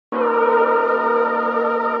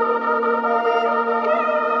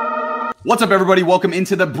What's up, everybody? Welcome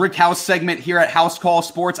into the BrickHouse segment here at House Call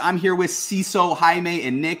Sports. I'm here with Ciso, Jaime,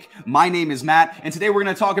 and Nick. My name is Matt, and today we're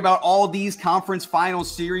going to talk about all these conference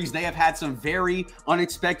finals series. They have had some very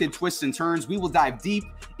unexpected twists and turns. We will dive deep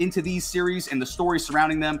into these series and the stories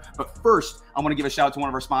surrounding them. But first, I want to give a shout out to one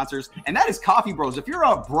of our sponsors, and that is Coffee Bros. If you're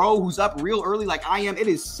a bro who's up real early like I am, it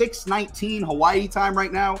is 6:19 Hawaii time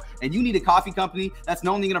right now, and you need a coffee company that's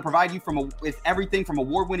not only going to provide you with everything from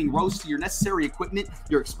award-winning roasts to your necessary equipment,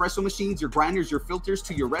 your espresso machines, your grinders, your filters,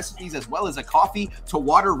 to your recipes, as well as a coffee to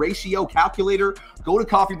water ratio calculator. Go to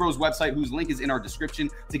Coffee Bros website, whose link is in our description,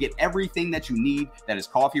 to get everything that you need that is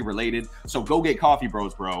coffee related. So go get Coffee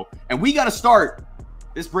Bros, bro. And we got to start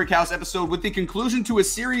this BrickHouse episode with the conclusion to a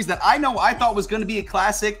series that I thought was going to be a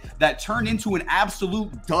classic that turned into an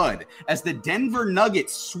absolute dud as the Denver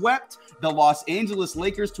Nuggets swept the Los Angeles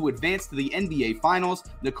Lakers to advance to the NBA Finals.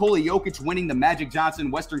 Nikola Jokic winning the Magic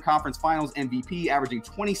Johnson Western Conference Finals MVP, averaging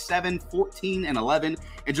 27, 14, and 11.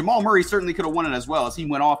 And Jamal Murray certainly could have won it as well, as he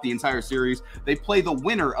went off the entire series. They play the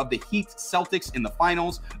winner of the Heat Celtics in the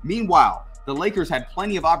finals. Meanwhile, the Lakers had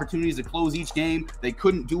plenty of opportunities to close each game. They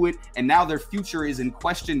couldn't do it, and now their future is in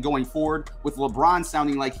question going forward, with LeBron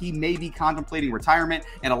sounding like he may be contemplating retirement,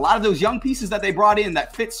 and a lot of those young pieces that they brought in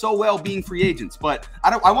that fit so well being free agents. But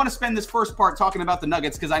I want to spend this first part talking about the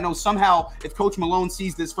Nuggets, because I know somehow if Coach Malone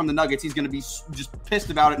sees this from the Nuggets, he's going to be just pissed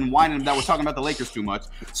about it and whining that we're talking about the Lakers too much.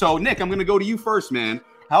 So, Nick, I'm going to go to you first, man.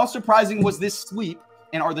 How surprising was this sweep,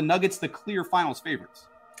 and are the Nuggets the clear finals favorites?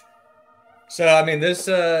 So, I mean, this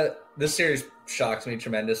series shocked me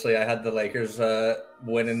tremendously. I had the Lakers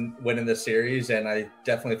winning the series, and I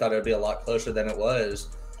definitely thought it would be a lot closer than it was.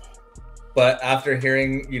 But after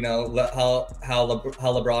hearing, how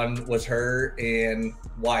LeBron was hurt and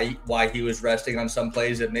why he was resting on some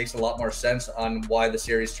plays, it makes a lot more sense on why the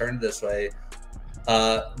series turned this way.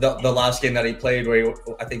 The last game that he played, where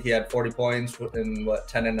I think he had 40 points in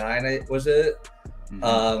 10 and 9, was it?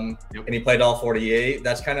 And he played all 48.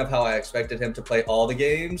 That's kind of how I expected him to play all the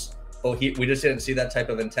games. But we just didn't see that type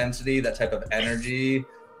of intensity, that type of energy,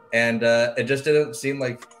 and it just didn't seem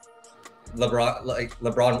like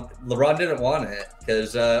LeBron didn't want it,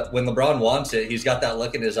 because when LeBron wants it, he's got that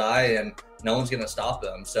look in his eye, and no one's gonna stop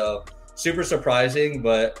him. So super surprising,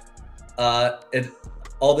 but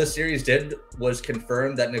all this series did was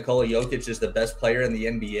confirm that Nikola Jokic is the best player in the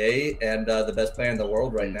NBA and the best player in the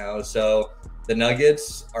world right now. So the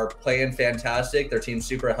Nuggets are playing fantastic. Their team's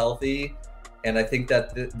super healthy. And I think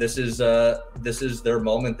that this is their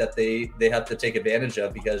moment that they have to take advantage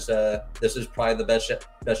of, because this is probably the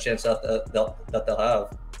best chance that they'll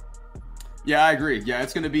have. Yeah, I agree. Yeah,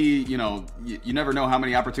 it's going to be, you never know how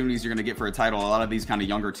many opportunities you're going to get for a title. A lot of these kind of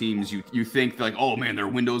younger teams, you think like, oh man, their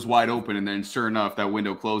window's wide open. And then sure enough, that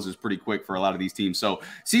window closes pretty quick for a lot of these teams. So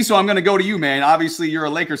Ciso, I'm going to go to you, man. Obviously you're a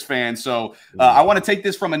Lakers fan. So I want to take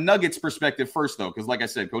this from a Nuggets perspective first though. Cause like I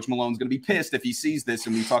said, Coach Malone's going to be pissed if he sees this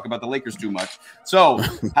and we talk about the Lakers too much. So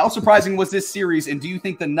how surprising was this series? And do you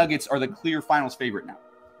think the Nuggets are the clear finals favorite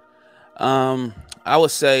now? I would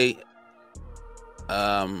say,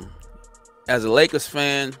 as a Lakers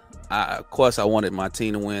fan, of course, I wanted my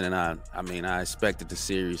team to win, and I expected the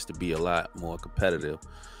series to be a lot more competitive.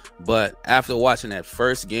 But after watching that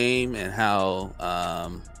first game and how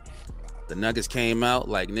the Nuggets came out,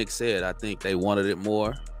 like Nick said, I think they wanted it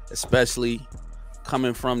more, especially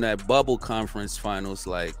coming from that bubble conference finals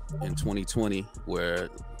like in 2020, where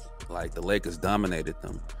like the Lakers dominated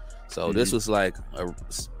them. So this was like a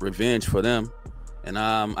revenge for them, and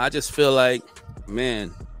I just feel like,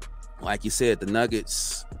 man, like you said, the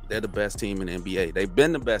Nuggets, they're the best team in the NBA. They've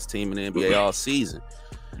been the best team in the NBA all season.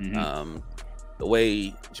 The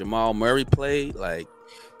way Jamal Murray played, like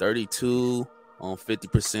 32 on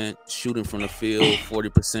 50%, shooting from the field,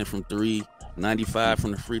 40% from three, 95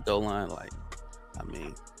 from the free throw line. Like, I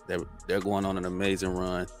mean, they're going on an amazing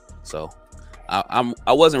run. So I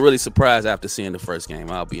wasn't really surprised after seeing the first game,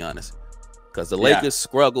 I'll be honest. Because the Lakers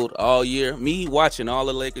struggled all year. Me watching all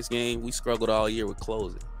the Lakers game, we struggled all year with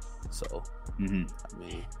closing. So, I mean,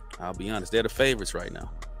 I'll be honest, they're the favorites right now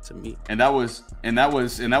to me. And that was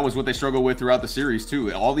what they struggled with throughout the series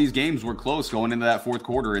too. All these games were close going into that fourth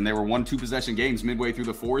quarter, and they were 1-2 possession games midway through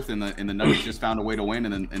the fourth, and the Nuggets just found a way to win,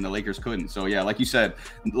 and the Lakers couldn't. So yeah, like you said,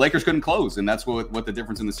 the Lakers couldn't close, and that's what the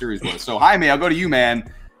difference in the series was. So Jaime, I'll go to you,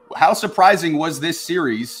 man. How surprising was this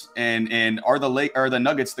series, and are the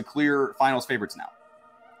Nuggets the clear finals favorites now?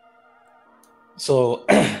 So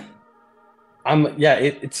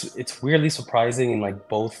it's weirdly surprising in like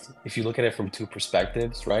both, if you look at it from two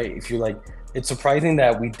perspectives, right? If you're like, it's surprising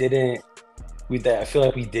that we I feel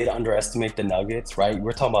like we did underestimate the Nuggets, right?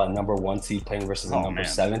 We're talking about a number 1 seed playing versus a number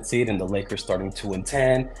 7 seed, and the Lakers starting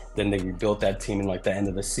 2-10. Then they rebuilt that team in like the end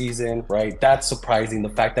of the season, right? That's surprising. The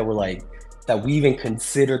fact that that we even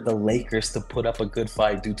considered the Lakers to put up a good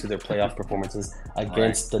fight due to their playoff performances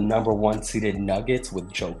against the number 1 seeded Nuggets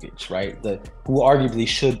with Jokic, right? Who arguably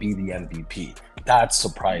should be the MVP. That's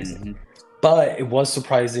surprising. But it was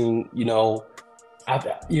surprising, you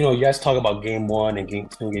guys talk about game 1 and game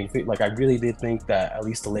 2 and game 3. Like, I really did think that at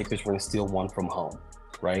least the Lakers were going to steal one from home,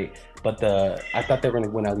 right? But I thought they were going to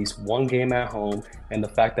win at least one game at home, and the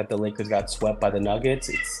fact that the Lakers got swept by the Nuggets,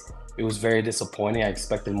 it was very disappointing. I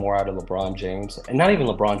expected more out of LeBron James, and not even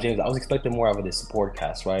LeBron James. I was expecting more out of the support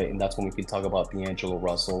cast, right? And that's when we can talk about D'Angelo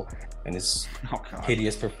Russell and his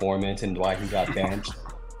hideous performance and why he got benched.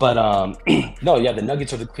 But the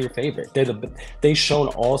Nuggets are the clear favorite. They've shown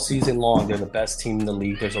all season long they're the best team in the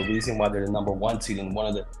league. There's a reason why they're the number 1 seed in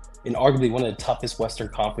arguably one of the toughest Western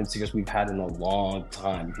Conference series we've had in a long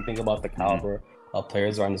time. If you think about the caliber of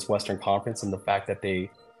players who are in this Western Conference and the fact that they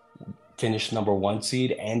finished number 1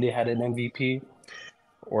 seed and they had an MVP,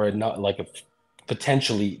 or not like a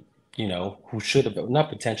potentially, who should have been, not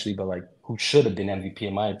potentially, but like who should have been MVP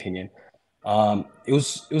in my opinion. It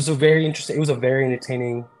was a very interesting. It was a very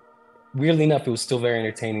entertaining. Weirdly enough, it was still very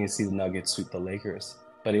entertaining to see the Nuggets sweep the Lakers,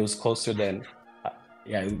 but it was closer than.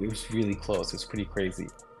 It was really close. It was pretty crazy.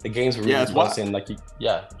 The games were really close, and like you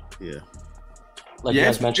guys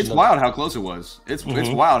mentioned, it's wild how close it was. It's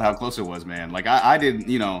wild how close it was, man. Like I did,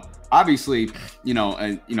 obviously,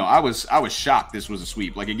 I was shocked this was a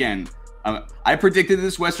sweep. Like again. I predicted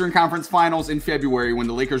this Western Conference Finals in February when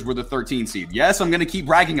the Lakers were the 13 seed. Yes, I'm going to keep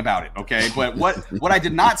bragging about it, okay? But what I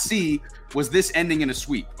did not see was this ending in a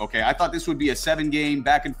sweep, okay? I thought this would be a 7-game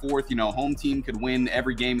back and forth, home team could win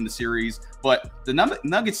every game in the series. But the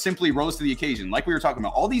Nuggets simply rose to the occasion. Like we were talking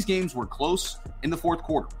about, all these games were close in the fourth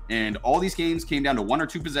quarter. And all these games came down to 1 or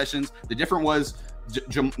 2 possessions. The difference was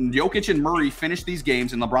Jokic and Murray finished these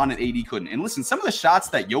games and LeBron and AD couldn't. And listen, some of the shots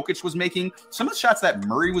that Jokic was making, some of the shots that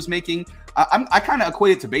Murray was making, I kind of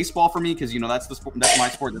equate it to baseball for me because, that's my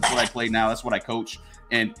sport. That's what I play now. That's what I coach.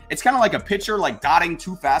 And it's kind of like a pitcher like dotting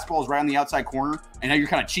 2 fastballs right on the outside corner. And now you're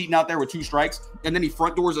kind of cheating out there with 2 strikes. And then he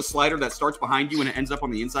front doors a slider that starts behind you and it ends up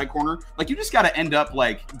on the inside corner. Like you just got to end up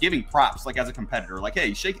like giving props like as a competitor. Like,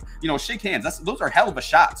 hey, shake hands. Those are hell of a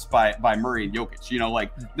shots by Murray and Jokic.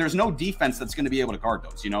 Like there's no defense that's going to be able to guard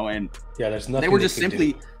those, and there's nothing they were just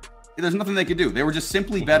simply there's nothing they could do. They were just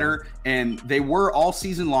simply better, and they were all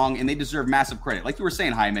season long, and they deserve massive credit. Like you were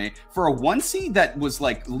saying, Jaime, for a 1 seed that was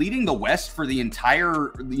like leading the West for the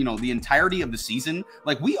entirety of the season,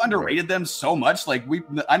 like we underrated them so much. Like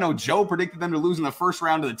I know Joe predicted them to lose in the first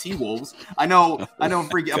round of the T-Wolves. I know, a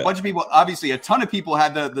bunch of people, obviously a ton of people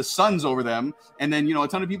had the Suns over them, and then a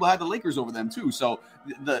ton of people had the Lakers over them too. So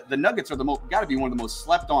the Nuggets are got to be one of the most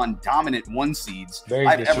slept on, dominant 1 seeds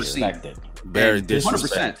I've ever seen. Very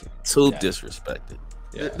disrespected. 100%. Too disrespected.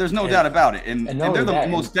 Yeah. There's no doubt about it, and they're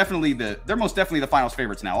most definitely the finals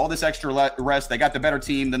favorites now. All this extra rest, they got the better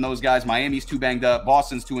team than those guys. Miami's too banged up,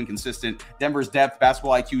 Boston's too inconsistent. Denver's depth,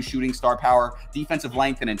 basketball IQ, shooting, star power, defensive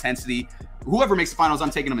length, and intensity. Whoever makes the finals, I'm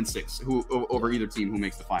taking them in 6. Over either team who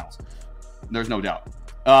makes the finals. There's no doubt.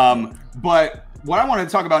 But what I wanted to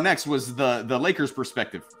talk about next was the Lakers'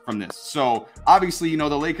 perspective from this. So obviously,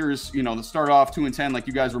 the Lakers, they started off 2-10, like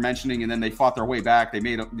you guys were mentioning, and then they fought their way back. They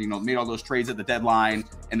made all those trades at the deadline,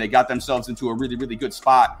 and they got themselves into a really, really good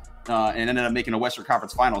spot, and ended up making a Western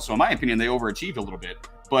Conference Finals. So in my opinion, they overachieved a little bit.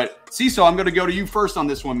 But Ciso, I'm going to go to you first on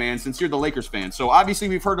this one, man, since you're the Lakers fan. So obviously,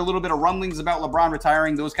 we've heard a little bit of rumblings about LeBron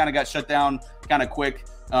retiring. Those kind of got shut down kind of quick.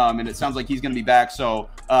 And it sounds like he's going to be back. So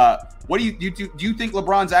what do you think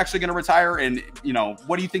LeBron's actually going to retire? And,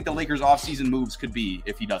 what do you think the Lakers offseason moves could be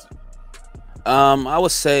if he doesn't? I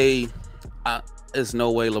would say there's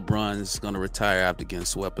no way LeBron's going to retire after getting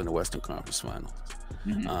swept in the Western Conference Finals.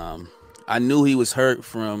 Mm-hmm. I knew he was hurt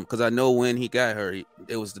because I know when he got hurt,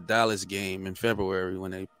 it was the Dallas game in February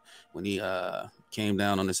when he came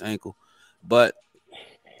down on his ankle. But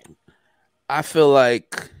I feel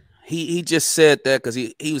like he just said that because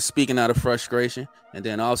he was speaking out of frustration, and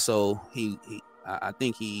then also I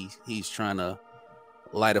think he's trying to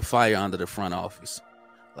light a fire under the front office,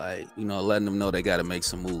 like letting them know they got to make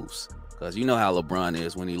some moves because you know how LeBron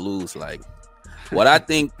is when he lose. Like what I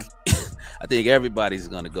think, I think everybody's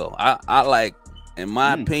gonna go. I like, in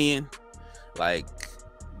my opinion, like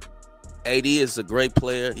AD is a great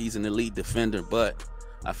player. He's an elite defender, but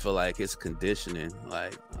I feel like his conditioning,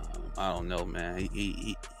 like don't know, man.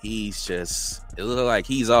 He's just, it looks like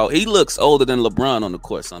he looks older than LeBron on the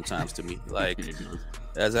court sometimes to me. Like,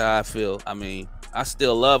 that's how I feel. I mean, I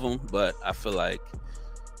still love him, but I feel like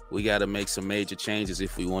we got to make some major changes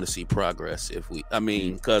if we want to see progress.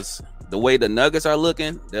 Because the way the Nuggets are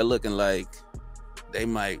looking, they're looking like they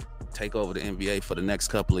might take over the NBA for the next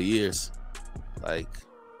couple of years. Like,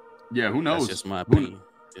 yeah, who knows? That's just my opinion.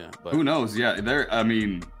 Who knows? Yeah,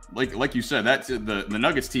 like you said, that's the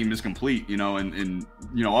Nuggets team is complete, and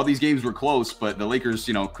all these games were close, but the Lakers,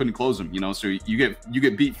 couldn't close them, so you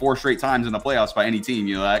get beat 4 straight times in the playoffs by any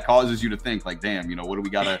team, that causes you to think like, damn, what do we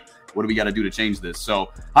gotta do to change this?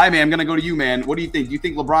 So, hi, man, I'm gonna go to you, man. What do you think? Do you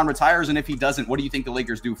think LeBron retires? And if he doesn't, what do you think the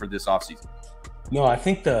Lakers do for this offseason? No, I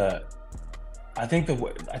think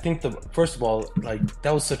first of all, like,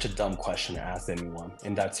 that was such a dumb question to ask anyone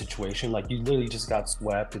in that situation. Like, you literally just got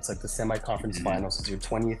swept. It's like the semi-conference finals. It's your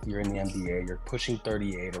 20th year in the NBA. You're pushing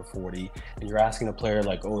 38 or 40, and you're asking a player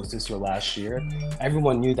like, "Oh, is this your last year?"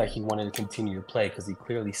 Everyone knew that he wanted to continue to play because he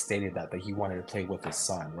clearly stated that he wanted to play with his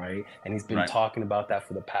son, right? And he's been talking about that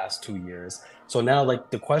for the past 2 years. So now, like,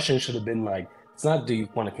 the question should have been like, it's not, do you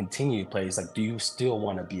want to continue to play? It's like, do you still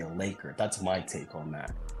want to be a Laker? That's my take on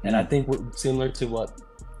that. And I think similar to what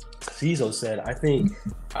Ciso said, I think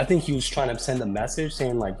he was trying to send a message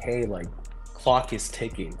saying like, hey, like, clock is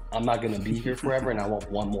ticking. I'm not going to be here forever, and I want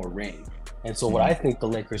one more ring. And so what I think the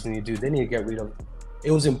Lakers need to do, they need to get rid of. It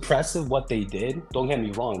was impressive what they did. Don't get me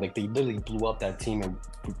wrong. Like, they literally blew up that team and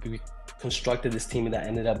constructed this team that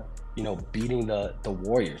ended up, beating the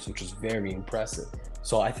Warriors, which was very impressive.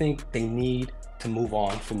 So I think they need to move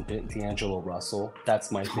on from D'Angelo Russell. That's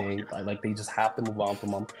my thing. They just have to move on from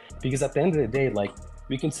him, because at the end of the day, like,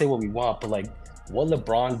 we can say what we want, but like, what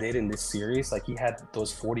LeBron did in this series, like, he had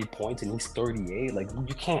those 40 points and he's 38. Like,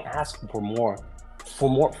 you can't ask for more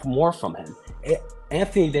from him.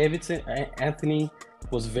 Anthony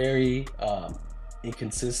was very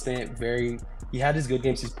inconsistent. He had his good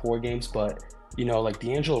games, his poor games, but like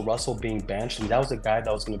D'Angelo Russell being benched, and that was a guy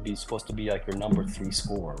that was going to be supposed to be like your number 3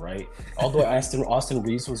 scorer, right? Although Austin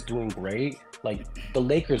Reeves was doing great, like, the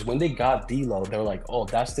Lakers, when they got D'Lo, they're like, oh,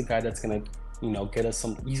 that's the guy that's going to, get us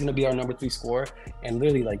some. He's going to be our number 3 scorer. And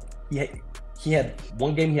literally, like, he had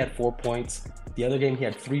one game he had 4 points, the other game he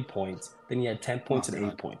had 3 points, then he had 10 points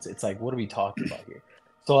and 8 points. It's like, what are we talking about here?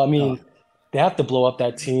 So I mean, they have to blow up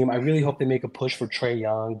that team. I really hope they make a push for Trae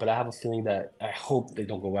Young, but I have a feeling that I hope they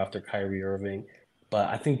don't go after Kyrie Irving. But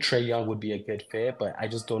I think Trae Young would be a good fit, but I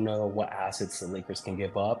just don't know what assets the Lakers can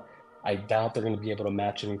give up. I doubt they're going to be able to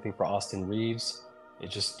match anything for Austin Reeves.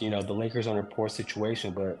 It's just, the Lakers are in a poor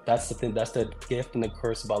situation, but that's the thing. That's the gift and the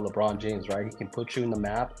curse about LeBron James, right? He can put you in the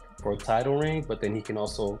map for a title ring, but then he can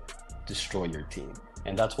also destroy your team.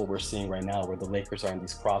 And that's what we're seeing right now, where the Lakers are in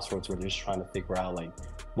these crossroads where they're just trying to figure out, like,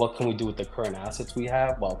 what can we do with the current assets we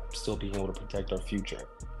have while still being able to protect our future,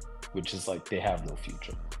 which is like, they have no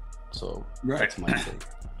future. So that's my thing.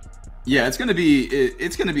 Yeah, it's gonna be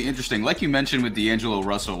interesting. Like you mentioned with D'Angelo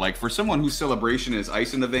Russell, like, for someone whose celebration is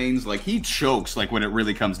ice in the veins, like, he chokes like when it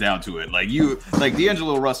really comes down to it. Like,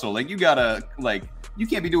 D'Angelo Russell, like, you gotta, like, you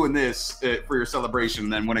can't be doing this for your celebration,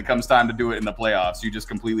 and then when it comes time to do it in the playoffs, you just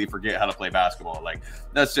completely forget how to play basketball. Like,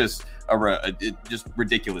 that's just just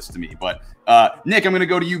ridiculous to me. But Nick, I'm gonna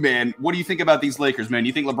go to you, man. What do you think about these Lakers, man?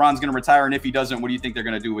 You think LeBron's gonna retire, and if he doesn't, what do you think they're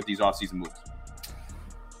gonna do with these offseason moves?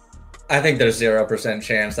 I think there's 0%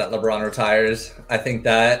 chance that LeBron retires. I think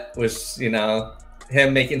that was,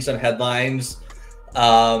 him making some headlines.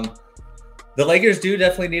 The Lakers do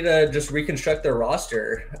definitely need to just reconstruct their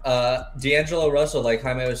roster. D'Angelo Russell, like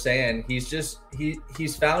Jaime was saying,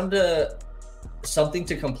 he's found something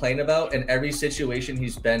to complain about in every situation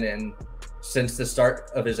he's been in since the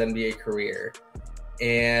start of his NBA career.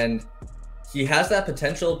 And he has that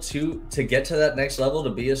potential to get to that next level, to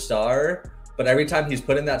be a star. But every time he's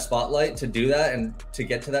put in that spotlight to do that and to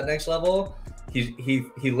get to that next level, he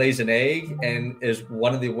lays an egg and is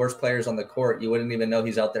one of the worst players on the court. You wouldn't even know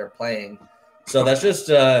he's out there playing. So that's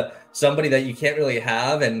just somebody that you can't really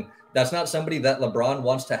have, and that's not somebody that LeBron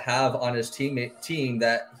wants to have on his team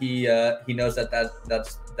that he knows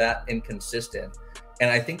that's that inconsistent.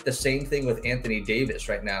 And I think the same thing with Anthony Davis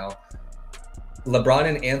right now. LeBron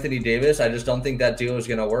and Anthony Davis, I just don't think that duo is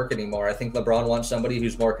going to work anymore. I think LeBron wants somebody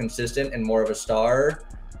who's more consistent and more of a star,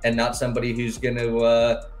 and not somebody who's going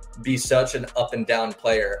to be such an up and down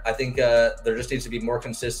player. I think there just needs to be more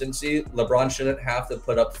consistency. LeBron shouldn't have to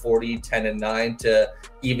put up 40, 10, and 9 to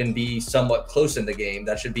even be somewhat close in the game.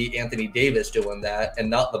 That should be Anthony Davis doing that and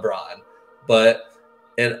not LeBron. But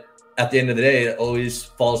at the end of the day, it always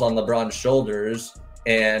falls on LeBron's shoulders.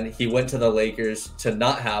 And he went to the Lakers to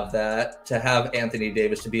not have that, to have Anthony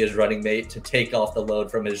Davis to be his running mate, to take off the load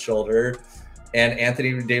from his shoulder. And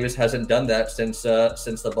Anthony Davis hasn't done that since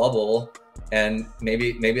the bubble. And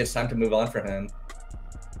maybe it's time to move on for him.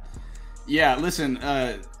 Yeah, listen,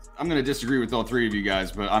 I'm going to disagree with all three of you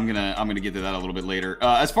guys, but I'm gonna get to that a little bit later.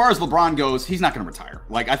 As far as LeBron goes, he's not going to retire.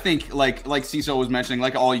 Like, I think, like Ciso was mentioning,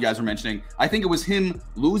 like all you guys were mentioning, I think it was him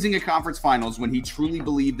losing a conference finals when he truly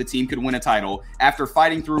believed the team could win a title after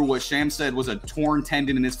fighting through what Sham said was a torn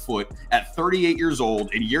tendon in his foot at 38 years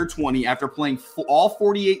old in year 20 after playing all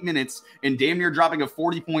 48 minutes and damn near dropping a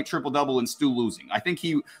 40-point triple-double and still losing. I think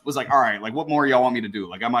he was like, all right, like, what more y'all want me to do?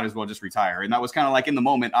 Like, I might as well just retire. And that was kind of like in the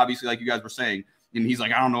moment, obviously, like you guys were saying. And he's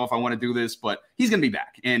like, I don't know if I want to do this, but he's going to be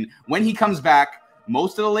back. And when he comes back,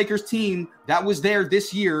 most of the Lakers team that was there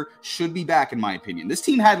this year should be back, in my opinion. This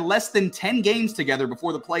team had less than 10 games together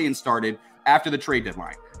before the play-in started after the trade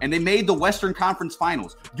deadline. And they made the Western Conference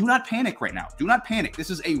Finals. Do not panic right now. Do not panic. This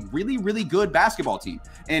is a really, really good basketball team.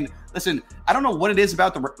 And listen, I don't know what it is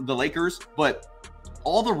about the Lakers, but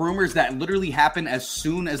all the rumors that literally happen as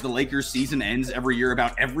soon as the Lakers season ends every year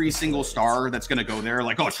about every single star that's going to go there,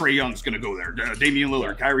 like, oh, Trae Young's going to go there, Damian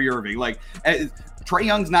Lillard, Kyrie Irving, like, Trae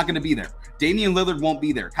Young's not going to be there. Damian Lillard won't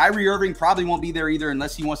be there. Kyrie Irving probably won't be there either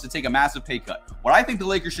unless he wants to take a massive pay cut. What I think the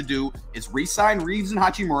Lakers should do is re-sign Reeves and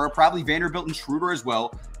Hachimura, probably Vanderbilt and Schroeder as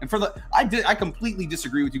well. And I completely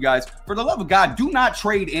disagree with you guys. For the love of God, do not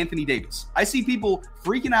trade Anthony Davis. I see people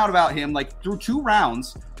freaking out about him. Like, through 2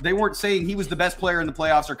 rounds, they weren't saying he was the best player in the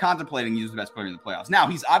playoffs or contemplating he was the best player in the playoffs. Now,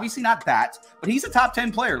 he's obviously not that, but he's a top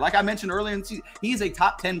 10 player. Like I mentioned earlier in the season, he is a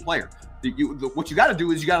top 10 player. What you got to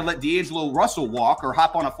do is you got to let D'Angelo Russell walk or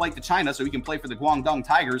hop on a flight to China so he can play for the Guangdong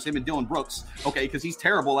Tigers, him and Dylan Brooks, okay, because he's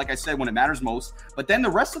terrible, like I said, when it matters most. But then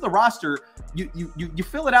the rest of the roster, you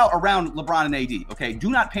fill it out around LeBron and AD, okay?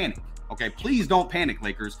 Do not panic, okay? Please don't panic,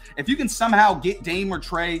 Lakers. If you can somehow get Dame or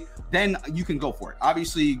Trae, then you can go for it.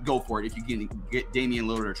 Obviously, go for it if you can get Damian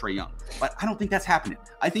Lillard or Trae Young. But I don't think that's happening.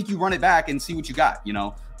 I think you run it back and see what you got, you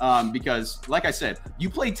know? Because, like I said, you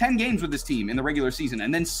played 10 games with this team in the regular season,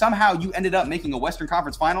 and then somehow you ended up making a Western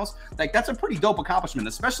Conference Finals. Like, that's a pretty dope accomplishment,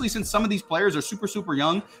 especially since some of these players are super, super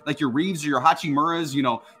young, like your Reeves or your Hachimuras, you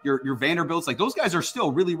know, your Vanderbilts. Like, those guys are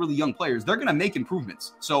still really, really young players. They're going to make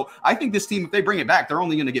improvements. So I think this team, if they bring it back, they're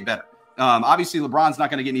only going to get better. Obviously, LeBron's not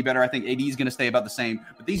going to get any better. I think AD is going to stay about the same.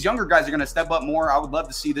 But these younger guys are going to step up more. I would love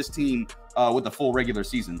to see this team with a full regular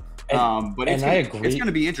season. But it's going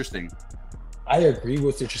to be interesting. I agree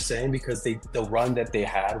with what you're saying because the run that they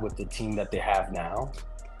had with the team that they have now,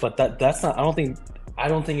 but that's not. I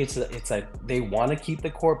don't think it's like they want to keep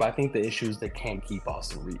the core, but I think the issue is they can't keep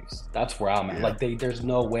Austin Reeves. That's where I'm at. Yeah. Like there's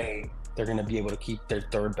no way they're going to be able to keep their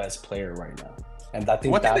third best player right now, and I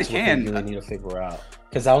think that's what they really need to figure out.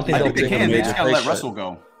 Because I don't think they can. They just gotta let Russell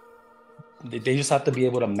go. They just have to be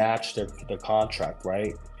able to match their contract,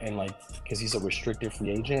 right? And like, because he's a restricted free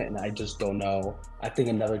agent, and I just don't know. I think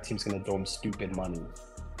another team's going to throw him stupid money,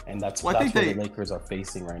 and that's what the Lakers are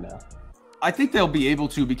facing right now. I think they'll be able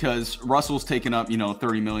to because Russell's taken up,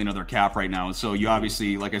 $30 million of their cap right now. So you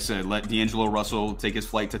obviously, like I said, let D'Angelo Russell take his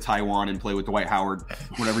flight to Taiwan and play with Dwight Howard,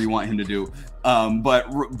 whatever you want him to do. But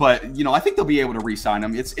I think they'll be able to re-sign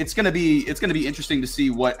him. It's gonna be interesting to see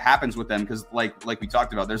what happens with them because like we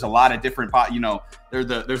talked about, there's a lot of different there's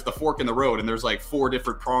the fork in the road and there's like 4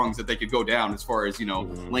 different prongs that they could go down as far as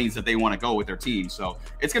lanes that they want to go with their team. So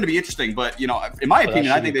it's gonna be interesting. But in my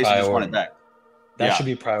opinion, I think they should just run it back. That should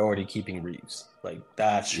be priority, keeping Reeves. Like,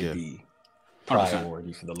 that should be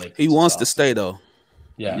priority for the Lakers. He wants to stay, though.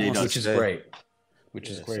 Yeah, which is great. Which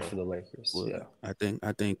is great for the Lakers. Well, yeah, I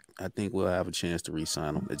think we'll have a chance to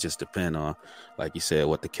re-sign him. It just depends on, like you said,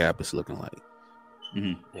 what the cap is looking like.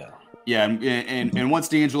 Mm-hmm. Yeah, and once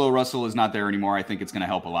D'Angelo Russell is not there anymore, I think it's going to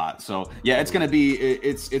help a lot. So yeah, it's going to be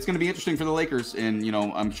interesting for the Lakers, and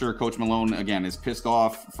I'm sure Coach Malone again is pissed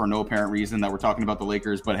off for no apparent reason that we're talking about the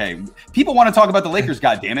Lakers. But hey, people want to talk about the Lakers.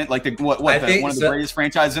 God damn it! Like one of the greatest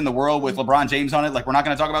franchises in the world with LeBron James on it. Like we're not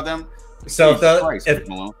going to talk about them. So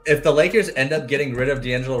if the Lakers end up getting rid of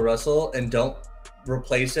D'Angelo Russell and don't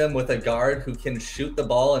replace him with a guard who can shoot the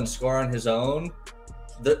ball and score on his own,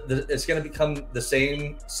 it's going to become the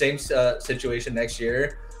same situation next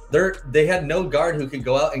year. They had no guard who could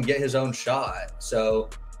go out and get his own shot, so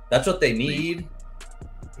that's what they need.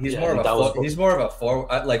 He's more of a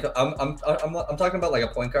forward. Like I'm talking about like a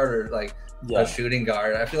point guard or like a shooting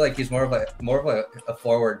guard. I feel like he's more of a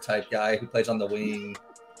forward type guy who plays on the wing.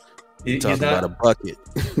 He's not about a bucket.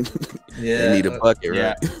 They need a bucket,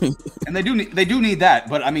 right? And they do need that.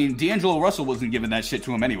 But I mean, D'Angelo Russell wasn't giving that shit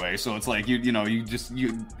to him anyway. So it's like you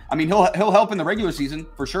I mean, he'll help in the regular season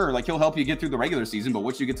for sure. Like he'll help you get through the regular season. But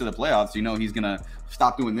once you get to the playoffs, he's gonna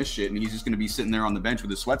stop doing this shit and he's just gonna be sitting there on the bench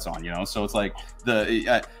with his sweats on. So it's like they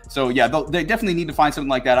definitely need to find something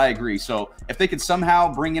like that. I agree. So if they could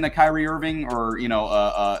somehow bring in a Kyrie Irving or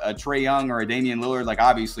a Trae Young or a Damian Lillard, like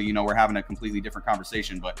obviously we're having a completely different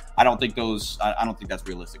conversation. But I don't think that's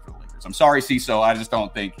realistic for the Lakers. I'm sorry, CISO. I just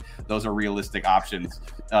don't think those are realistic options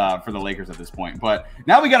for the Lakers at this point. But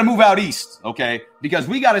now we got to move out east, okay? Because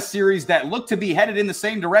we got a series that looked to be headed in the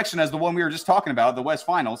same direction as the one we were just talking about, the West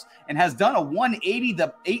Finals, and has done a 180.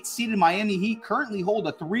 The 8-seeded Miami Heat currently hold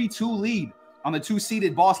a 3-2 lead on the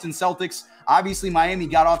 2-seeded Boston Celtics. Obviously, Miami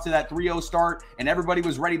got off to that 3-0 start, and everybody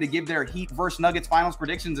was ready to give their Heat versus Nuggets finals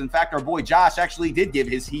predictions. In fact, our boy Josh actually did give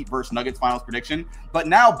his Heat versus Nuggets finals prediction. But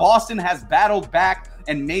now Boston has battled back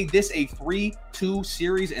and made this a 3-2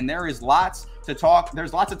 series, and there is lots to talk.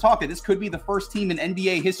 There's lots of talk that this could be the first team in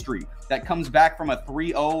NBA history that comes back from a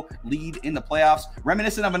 3-0 lead in the playoffs,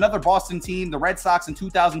 reminiscent of another Boston team, the Red Sox in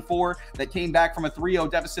 2004, that came back from a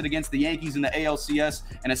 3-0 deficit against the Yankees in the ALCS,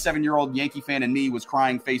 and a 7-year-old Yankee fan in me was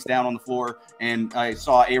crying face down on the floor, and I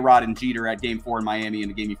saw A-Rod and Jeter at Game 4 in Miami,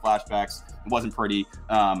 and it gave me flashbacks. It wasn't pretty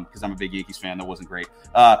because I'm a big Yankees fan. That wasn't great.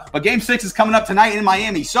 But Game 6 is coming up tonight in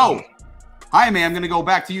Miami. So, Jaime, I'm going to go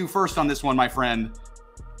back to you first on this one, my friend.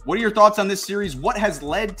 What are your thoughts on this series? What has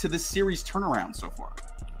led to this series turnaround so far?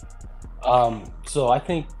 So I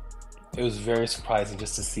think it was very surprising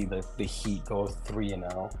just to see the Heat go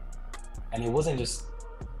 3-0. And it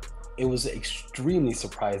was extremely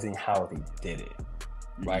surprising how they did it,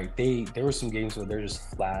 right? There were some games where they're just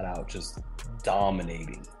flat out just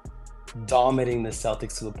dominating the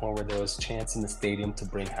Celtics to the point where there was a chance in the stadium to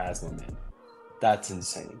bring Haslam in. That's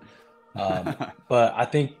insane. But I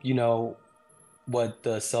think, what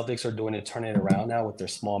the Celtics are doing to turn it around now with their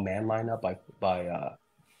small man lineup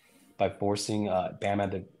by forcing Bam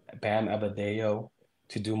Adebayo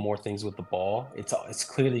to do more things with the ball. It's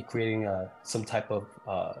clearly creating some type of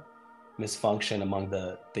misfunction among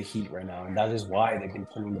the Heat right now, and that is why they've been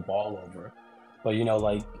turning the ball over. But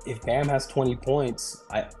if Bam has 20 points,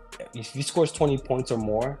 if he scores 20 points or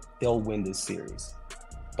more, they'll win this series.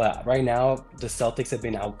 But right now, the Celtics have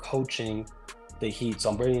been out coaching the Heat, so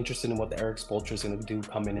I'm very interested in what the Eric Spoelstra is going to do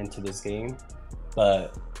coming into this game.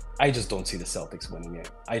 But I just don't see the Celtics winning it.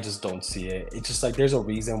 I just don't see it. It's just like there's a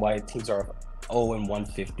reason why teams are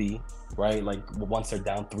 0-150, right? Like once they're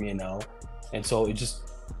down 3-0, and so it just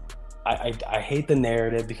I hate the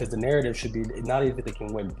narrative, because the narrative should be not even they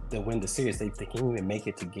can win the series, they can't even make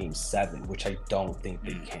it to Game 7, which I don't think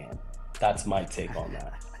they can. That's my take on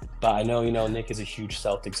that. But I know Nick is a huge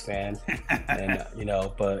Celtics fan, and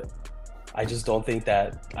but I just don't think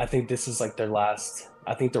that. I think this is like their last.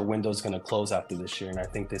 I think their window's going to close after this year, and I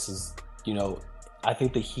think this is, I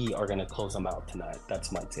think the Heat are going to close them out tonight.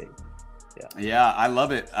 That's my take. Yeah, I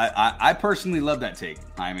love it. I personally love that take.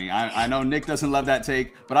 I mean, I know Nick doesn't love that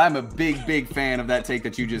take, but I'm a big fan of that take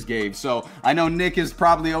that you just gave. So I know Nick is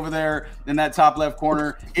probably over there in that top left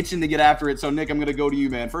corner itching to get after it. So Nick, I'm going to go to you,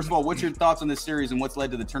 man. First of all, what's your thoughts on this series and what's led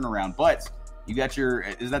to the turnaround? But you got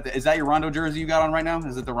is that your Rondo jersey you got on right now?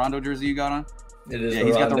 Is it the Rondo jersey you got on? It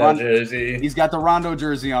is the Rondo jersey. He's got the Rondo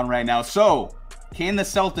jersey on right now. So can the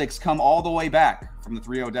Celtics come all the way back from the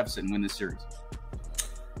 3-0 deficit and win this series?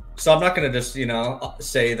 So I'm not going to just,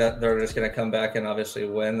 say that they're just going to come back and obviously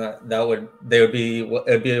win. It'd be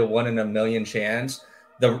a 1 in a million chance.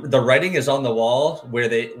 The writing is on the wall where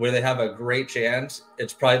they have a great chance.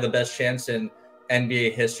 It's probably the best chance in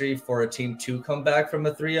NBA history for a team to come back from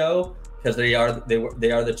a 3-0, because they are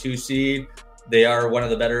the 2 seed. They are one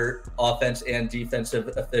of the better offense and defensive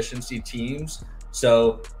efficiency teams.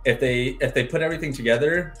 So if they put everything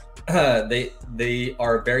together, they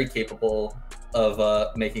are very capable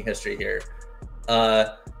of making history here.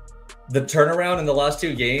 The turnaround in the last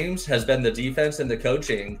 2 games has been the defense and the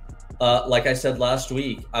coaching. Like I said last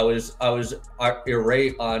week, I was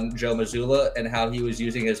irate on Joe Mazzulla and how he was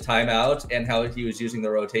using his timeout and how he was using the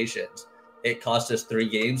rotations. It cost us 3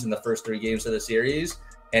 games in the first 3 games of the series,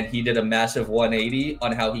 and he did a massive 180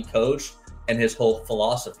 on how he coached and his whole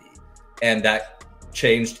philosophy, and that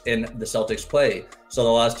changed in the Celtics play. So the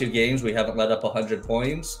last 2 games, we haven't let up 100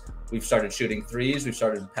 points. We've started shooting threes. We've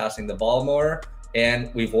started passing the ball more, and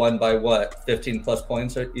we've won by 15 plus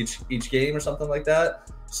points each game or something like that.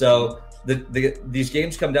 So these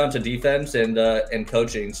games come down to defense and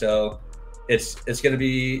coaching. So it's going to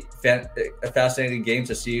be a fascinating game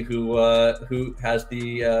to see who has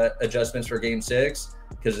the adjustments for Game 6.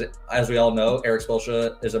 Because as we all know, Eric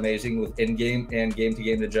Spoelstra is amazing with in-game and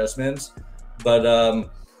game-to-game adjustments. But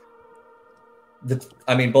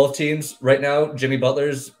both teams right now, Jimmy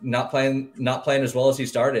Butler's not playing as well as he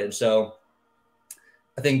started. So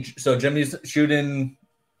I think Jimmy's shooting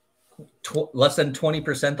less than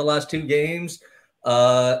 20% the last 2 games.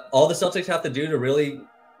 All the Celtics have to do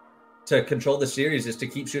to control the series is to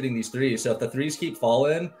keep shooting these threes. So if the threes keep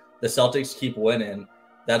falling, the Celtics keep winning.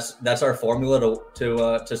 That's our formula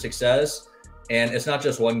to success. And it's not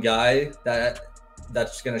just one guy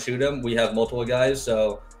that's going to shoot them. We have multiple guys.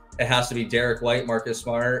 So it has to be Derek White, Marcus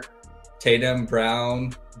Smart, Tatum,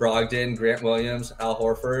 Brown, Brogdon, Grant Williams, Al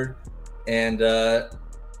Horford. And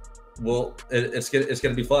it's going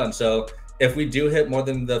to be fun. So if we do hit more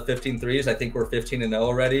than the 15 threes, I think we're 15-0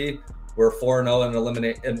 already. We're 4-0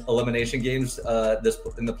 in elimination games in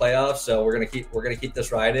the playoffs. So we're gonna keep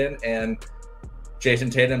this riding. And Jason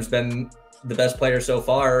Tatum's been the best player so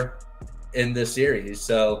far in this series.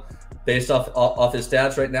 So based off his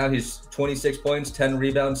stats right now, he's 26 points, 10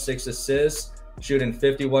 rebounds, 6 assists, shooting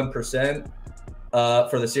 51%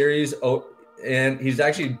 for the series. Oh, and he's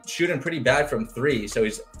actually shooting pretty bad from 3. So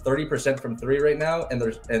he's 30% from 3 right now.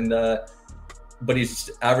 But he's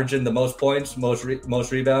averaging the most points, most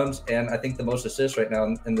rebounds, and I think the most assists right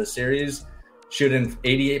now in the series, shooting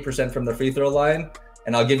 88% from the free throw line.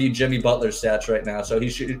 And I'll give you Jimmy Butler's stats right now. So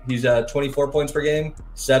he's 24 points per game,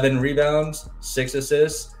 7 rebounds, 6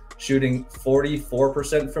 assists, shooting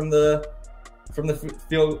 44% from the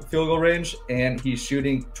field goal range, and he's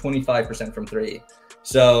shooting 25% from 3.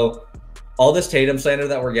 So all this Tatum slander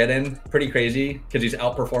that we're getting, pretty crazy because he's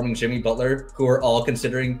outperforming Jimmy Butler, who are all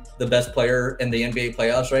considering the best player in the NBA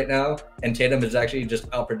playoffs right now. And Tatum is actually just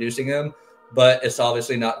outproducing him, but it's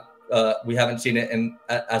obviously not, we haven't seen it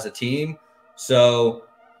as a team. So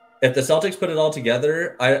if the Celtics put it all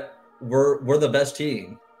together, we're the best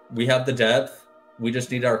team. We have the depth. We just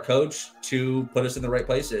need our coach to put us in the right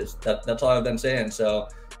places. That's all I've been saying. So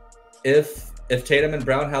if Tatum and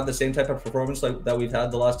Brown have the same type of performance that we've had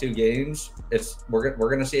the last 2 games, we're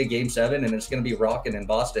going to see a Game 7, and it's going to be rocking in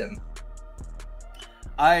Boston.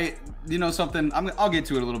 Something, I'll get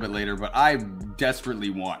to it a little bit later, but I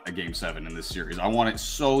desperately want a Game 7 in this series. I want it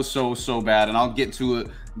so bad, and I'll get to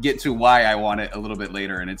why I want it a little bit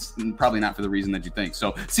later, and it's probably not for the reason that you think.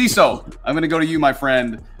 So, Ciso, I'm going to go to you, my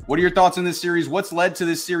friend. What are your thoughts on this series? What's led to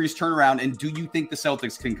this series turnaround, and do you think the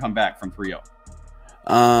Celtics can come back from 3-0?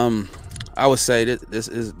 I would say that this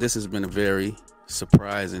has been a very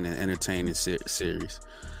surprising and entertaining series.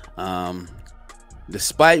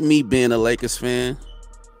 Despite me being a Lakers fan,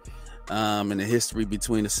 and the history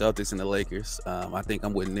between the Celtics and the Lakers, I think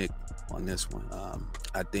I'm with Nick on this one.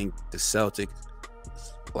 I think the Celtics,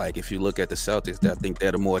 like if you look at the Celtics, I think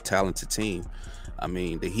they're the more talented team. I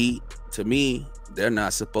mean, the Heat, to me, they're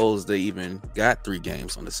not supposed to even got 3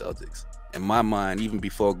 games on the Celtics. In my mind, even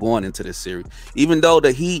before going into this series, even though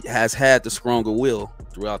the Heat has had the stronger will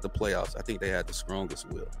throughout the playoffs, I think they had the strongest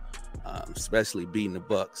will, especially beating the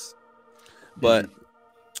Bucks. But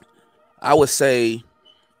I would say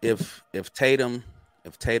if Tatum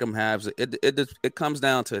has it comes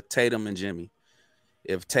down to Tatum and Jimmy.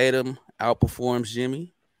 If Tatum outperforms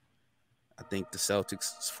Jimmy, I think the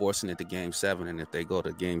Celtics is forcing it to Game 7, and if they go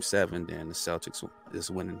to Game 7, then the Celtics is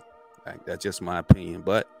winning. Like, that's just my opinion.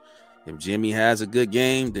 But if Jimmy has a good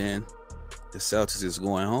game, then the Celtics is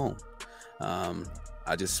going home.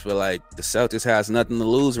 I just feel like the Celtics has nothing to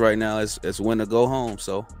lose right now. It's win or go home.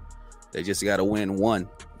 So they just got to win 1.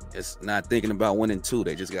 It's not thinking about winning 2.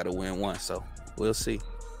 They just got to win 1. So we'll see.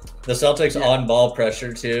 The Celtics on ball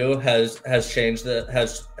pressure too has changed.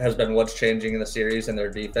 Has been what's changing in the series and their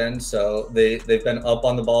defense. So they've been up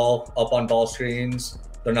on the ball, up on ball screens.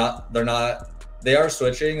 They are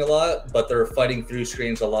switching a lot, but they're fighting through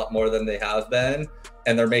screens a lot more than they have been,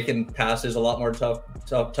 and they're making passes a lot more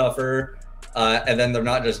tougher. And then they're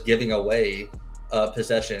not just giving away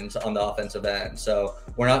possessions on the offensive end. So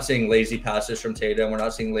we're not seeing lazy passes from Tatum. We're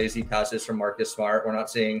not seeing lazy passes from Marcus Smart. We're not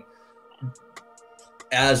seeing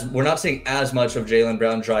as much of Jaylen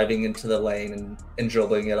Brown driving into the lane and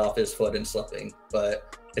dribbling it off his foot and slipping,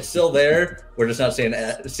 but it's still there. We're just not seeing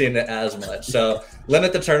it as much. So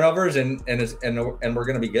limit the turnovers and we're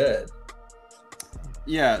going to be good.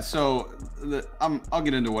 Yeah. So I'll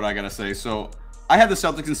get into what I got to say. So I had the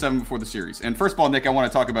Celtics in 7 before the series. And first of all, Nick, I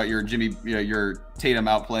want to talk about your your Tatum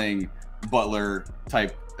outplaying Butler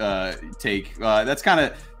type take. That's kind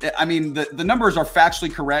of, I mean, the numbers are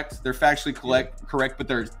factually correct. They're factually correct, but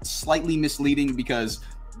they're slightly misleading because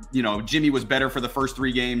Jimmy was better for the first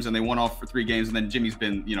 3 games and they won off for 3 games. And then Jimmy's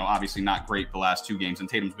been, obviously not great the last 2 games, and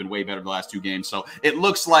Tatum's been way better the last 2 games. So it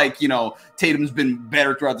looks like, Tatum's been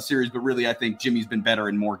better throughout the series, but really I think Jimmy's been better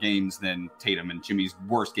in more games than Tatum, and Jimmy's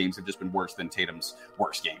worst games have just been worse than Tatum's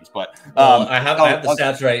worst games. But I have the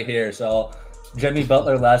stats right here. So Jimmy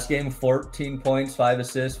Butler last game, 14 points, 5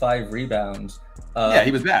 assists, 5 rebounds.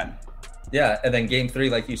 He was bad. Yeah, and then game 3,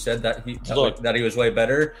 like you said, that he was way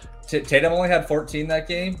better. Tatum only had 14 that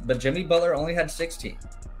game, but Jimmy Butler only had 16,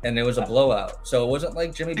 and it was a blowout. So it wasn't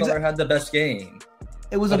like Jimmy Butler had the best game.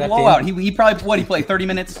 It was a blowout. He probably he played 30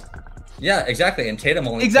 minutes. Yeah, exactly. And Tatum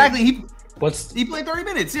only he played 30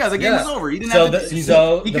 minutes. Yeah, the game was over. He didn't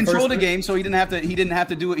he controlled the game, so he didn't have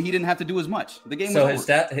to do as much. The game was over. His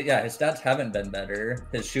stats haven't been better.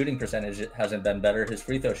 His shooting percentage hasn't been better. His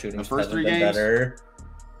free throw shooting hasn't been better.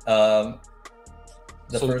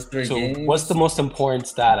 First 3 games. What's the most important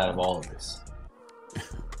stat out of all of this?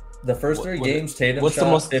 The first 3 games, Tatum shot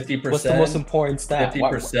 50%. What's the most important stat?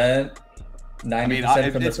 50%,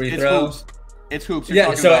 90% from the free throw. It's hoops.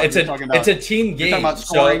 It's a team game. You're talking about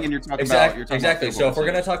scoring, and you're talking about So if we're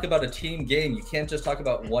gonna talk about a team game, you can't just talk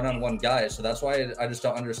about one-on-one guys. So that's why I just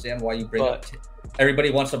don't understand why you bring up. Everybody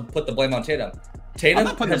wants to put the blame on Tatum. I'm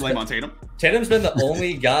not putting the blame on Tatum. Tatum's been the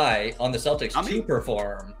only guy on the Celtics to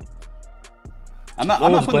perform. I'm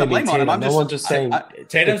not putting the blame on him. I'm just saying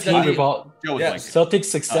Tatum's Celtics'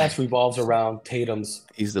 success revolves around Tatum's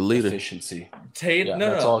efficiency.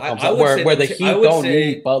 That's all it comes out. Where the Heat don't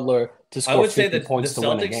need Butler to score 50 points to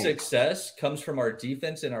win a game. The Celtics' success comes from our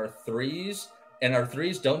defense and our threes, and our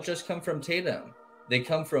threes don't just come from Tatum. They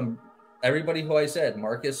come from everybody who I said: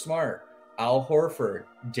 Marcus Smart, Al Horford,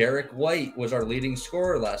 Derek White was our leading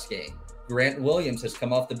scorer last game. Grant Williams has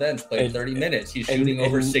come off the bench, played 30 minutes. He's shooting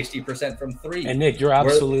over 60% from 3. And Nick, you're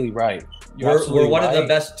absolutely right. We're one of the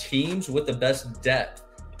best teams with the best depth.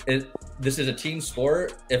 This is a team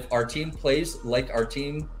sport. If our team plays like our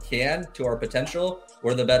team can to our potential,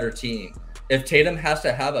 we're the better team. If Tatum has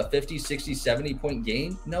to have a 50, 60, 70-point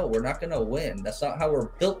game, no, we're not going to win. That's not how we're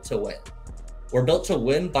built to win. We're built to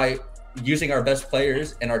win by using our best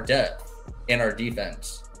players and our depth and our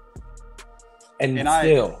defense.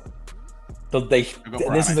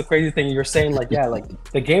 This is the crazy thing. You're saying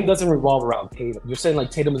the game doesn't revolve around Tatum. You're saying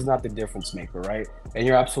Tatum is not the difference maker, right? And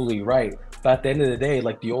you're absolutely right. But at the end of the day,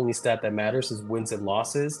 the only stat that matters is wins and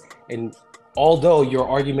losses. And although your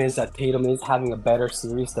argument is that Tatum is having a better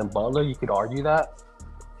series than Butler, you could argue that.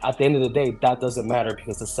 At the end of the day, that doesn't matter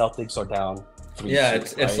because the Celtics are down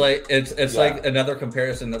 3-2, it's like another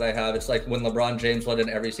comparison that I have. It's like when LeBron James led in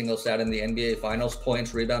every single stat in the NBA Finals: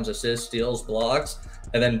 points, rebounds, assists, steals, blocks.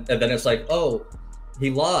 And then it's like, oh, he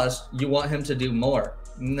lost. You want him to do more?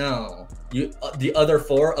 No. The other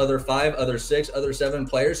 4, other 5, other 6, other 7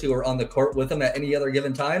 players who were on the court with him at any other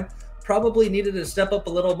given time probably needed to step up a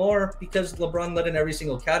little more because LeBron led in every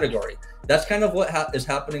single category. That's kind of what is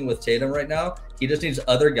happening with Tatum right now. He just needs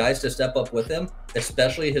other guys to step up with him,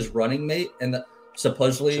 especially his running mate and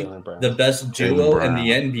supposedly the best duo in the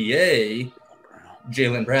NBA,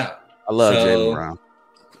 Jaylen Brown. I love Jaylen Brown.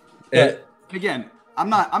 Again, I'm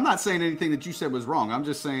not saying anything that you said was wrong. I'm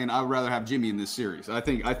just saying I would rather have Jimmy in this series. I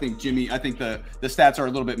think Jimmy. I think the stats are a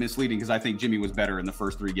little bit misleading because I think Jimmy was better in the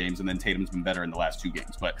first 3 games and then Tatum's been better in the last 2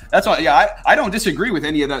 games. But that's all. Yeah, I don't disagree with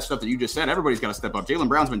any of that stuff that you just said. Everybody's got to step up. Jaylen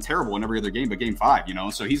Brown's been terrible in every other game but game 5.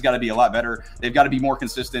 So he's got to be a lot better. They've got to be more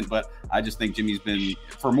consistent. But I just think Jimmy's been,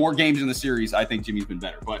 for more games in the series, I think Jimmy's been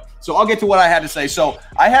better. But so I'll get to what I had to say. So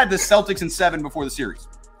I had the Celtics in 7 before the series.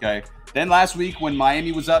 Okay. Then last week when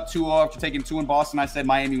Miami was up 2-0 after taking 2 in Boston, I said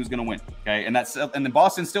Miami was going to win. Okay. And then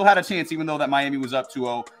Boston still had a chance, even though that Miami was up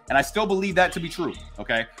 2-0. And I still believe that to be true.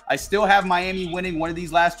 Okay. I still have Miami winning one of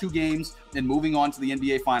these last 2 games and moving on to the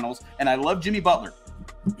NBA Finals. And I love Jimmy Butler.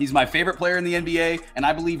 He's my favorite player in the NBA. And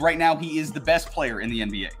I believe right now he is the best player in the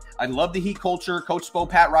NBA. I love the Heat culture, Coach Spo,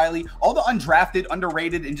 Pat Riley, all the undrafted,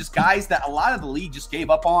 underrated, and just guys that a lot of the league just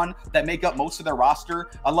gave up on that make up most of their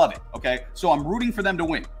roster. I love it. Okay. So I'm rooting for them to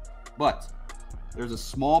win. But there's a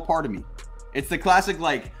small part of me. It's the classic,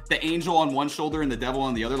 the angel on one shoulder and the devil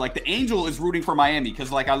on the other. The angel is rooting for Miami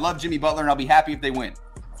because, I love Jimmy Butler and I'll be happy if they win.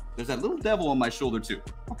 There's that little devil on my shoulder too.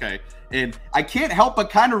 Okay. And I can't help but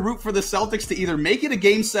kind of root for the Celtics to either make it a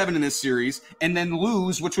game 7 in this series and then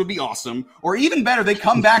lose, which would be awesome. Or even better, they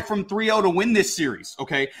come back from 3-0 to win this series.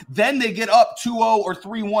 Okay. Then they get up 2-0 or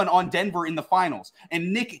 3-1 on Denver in the finals.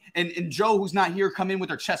 And Nick and Joe, who's not here, come in with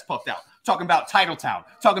their chest puffed out. Talking about Title Town,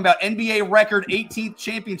 talking about NBA record 18th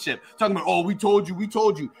championship, talking about, oh, we told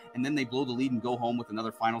you. And then they blow the lead and go home with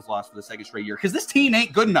another finals loss for the 2nd straight year because this team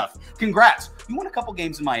ain't good enough. Congrats. You won a couple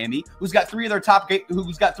games in Miami, who's got 3 of their top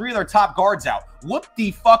got 3 of their top guards out.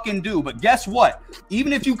 Whoop-de-fucking-do. But guess what?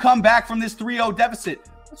 Even if you come back from this 3-0 deficit,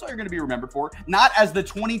 that's all you're going to be remembered for. Not as the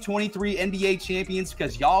 2023 NBA champions,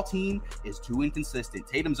 because y'all team is too inconsistent.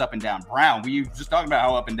 Tatum's up and down. Brown, we just talking about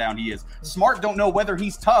how up and down he is. Smart don't know whether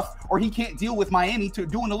he's tough or he can't deal with Miami to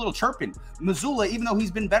doing a little chirping. Missoula, even though he's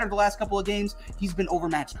been better the last couple of games, he's been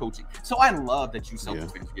overmatched coaching. So I love that you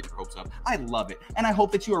Celtics fans are getting ropes up. I love it. And I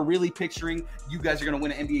hope that you are really picturing you guys are going to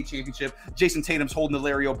win an NBA championship. Jason Tatum's holding the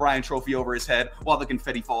Larry O'Brien trophy over his head while the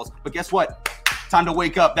confetti falls. But guess what? Time to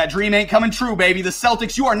wake up. That dream ain't coming true, baby. The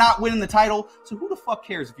Celtics, you are not winning the title. So who the fuck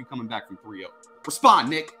cares if you're coming back from 3-0? Respond,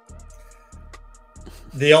 Nick.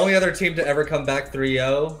 The only other team to ever come back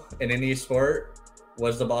 3-0 in any sport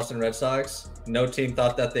was the Boston Red Sox. No team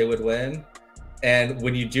thought that they would win. And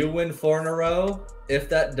when you do win 4 in a row, if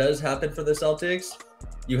that does happen for the Celtics,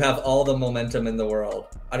 you have all the momentum in the world.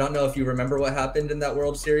 I don't know if you remember what happened in that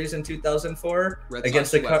World Series in 2004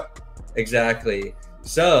 against the Exactly.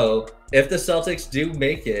 So if the Celtics do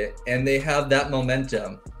make it and they have that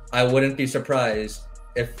momentum, I wouldn't be surprised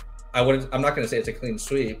if I'm not going to say it's a clean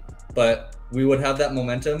sweep, but we would have that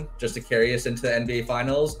momentum just to carry us into the NBA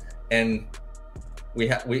Finals, and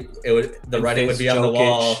the writing would be on the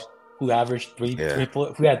wall. Who averaged three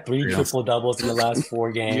triple doubles in the last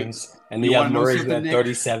 4 games, and you have Murray who had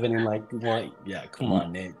 37 and come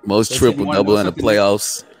on, Nick. Most triple double in the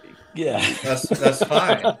playoffs. Yeah, that's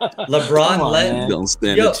fine. LeBron don't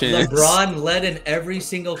stand a chance. LeBron led in every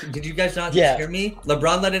single. Did you guys not hear me?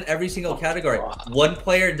 LeBron led in every single category. One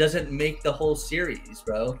player doesn't make the whole series,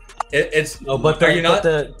 bro. But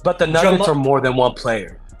the Nuggets are more than one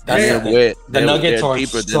player. The Nuggets are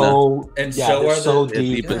so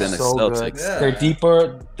deeper than the Celtics. Yeah. They're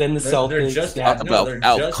deeper than the Celtics.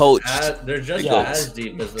 Out coached. They're just as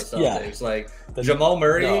deep as the Celtics. Like Jamal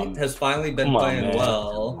Murray has finally been playing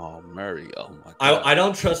well. Jamal Murray, oh my god. I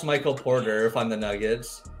don't trust Michael Porter if I'm the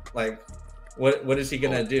Nuggets. Like, what is he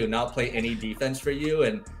gonna do? Not play any defense for you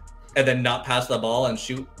and then not pass the ball and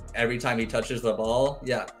shoot every time he touches the ball?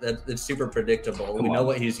 Yeah, it's super predictable. We know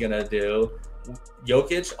what he's gonna do.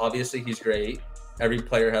 Jokic, obviously, he's great. Every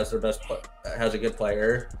player has has a good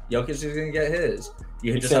player. Jokic is going to get his.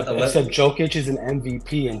 Except Jokic is an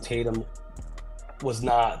MVP, and Tatum was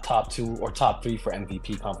not top 2 or top 3 for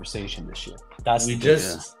MVP conversation this year.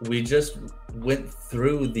 We just went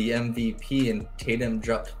through the MVP, and Tatum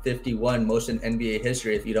dropped 51, most in NBA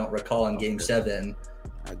history, if you don't recall, in Game 7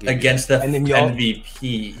 against the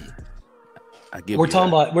MVP. We're talking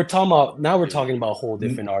about a whole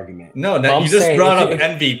different argument. No, you just brought up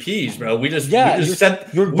MVPs, bro. You're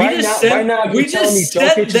telling me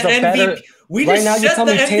Tatum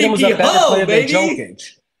is a better player than Jokic.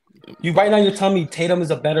 You're telling me Tatum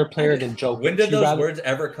is a better player than Jokic. When did those words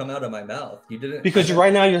ever come out of my mouth? You didn't. Because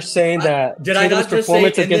you're saying that Tatum's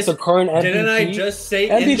performance against the current MVP. Didn't I just say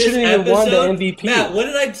MVP shouldn't even won the MVP? Matt, what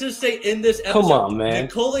did I just say in this episode? Come on, man.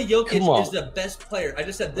 Nikola Jokic is the best player. I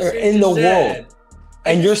just said this in the world.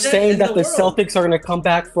 And you're saying that the Celtics are going to come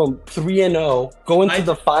back from 3-0, go into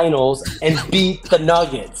the finals, and beat the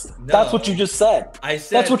Nuggets. No, that's what you just said. I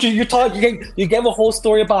said that's what you're talking. You gave a whole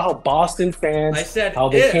story about how Boston fans, how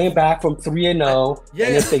they came back from 3-0,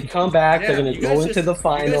 and if they come back, they're going to go into the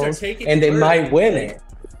finals, and they might win it.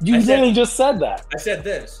 You literally just said that. I said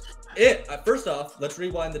this. First off, let's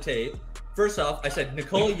rewind the tape. First off, I said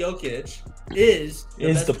Nikola Jokic is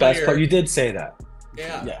the best player. You did say that.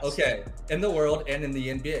 Yeah. Yes. Okay. In the world and in the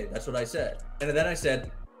NBA. That's what I said. And then I said,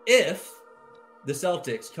 if the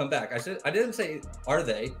Celtics come back, I didn't say are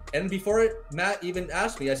they. And before Matt even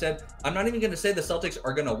asked me, I said I'm not even going to say the Celtics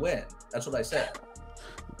are going to win. That's what I said.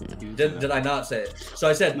 Did I not say it? So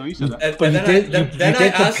I said no. You said that. But you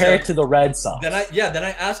did compare it to the Red Sox. Then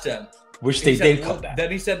I asked him. Which they did come back.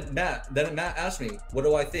 Then he said, Matt asked me, what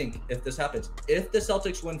do I think if this happens? If the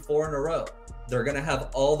Celtics win 4 in a row, they're going to have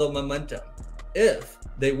all the momentum. If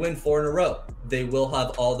they win 4 in a row, they will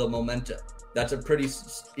have all the momentum. That's a pretty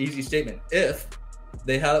easy statement. If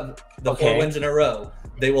they have the 4 wins in a row,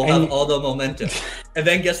 they will have all the momentum. And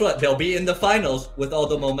then guess what? They'll be in the finals with all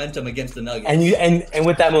the momentum against the Nuggets. And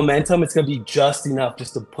with that momentum, it's going to be just enough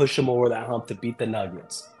just to push them over that hump to beat the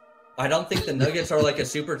Nuggets. I don't think the Nuggets are like a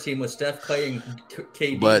super team with Steph, Clay, and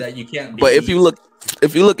KD that you can't beat. But if you look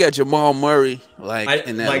at Jamal Murray,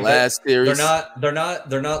 in that last series, they're not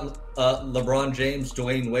LeBron James,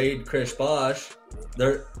 Dwayne Wade, Chris Bosh.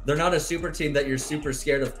 They're not a super team that you're super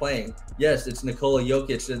scared of playing. Yes, it's Nikola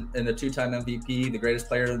Jokic and a 2-time MVP, the greatest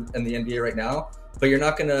player in the NBA right now. But you're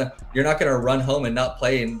not gonna run home and not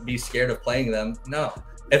play and be scared of playing them. No.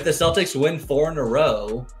 If the Celtics win 4 in a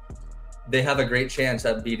row, they have a great chance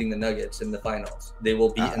at beating the Nuggets in the finals. They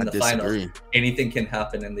will be in the finals. Anything can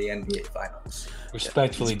happen in the NBA finals.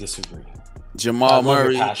 Respectfully disagree. Jamal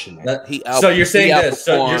Murray. So you're saying this.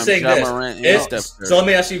 So let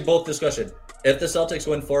me ask you both this question. If the Celtics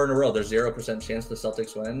win 4 in a row, there's 0% chance the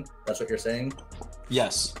Celtics win. That's what you're saying?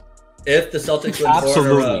 Yes. If the Celtics win 4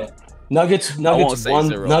 in a row.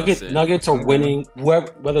 Nuggets are winning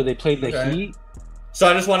whether they play the Heat. So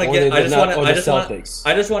I just want to get. I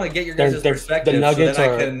just want to get your guys' perspective.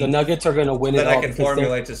 The Nuggets are going to win it. I can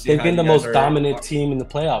formulate to see. They've been the most dominant team in the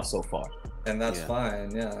playoffs so far, and that's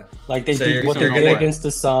fine. Yeah, like they did what they did against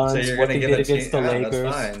the Suns, what they did against the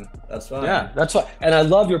Lakers. That's fine. Yeah, that's why. And I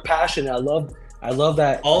love your passion. I love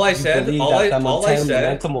that. All I said.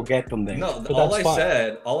 Momentum will get them there. No,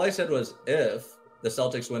 all I said was if the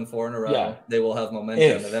Celtics win 4 in a row, they will have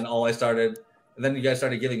momentum. And then then you guys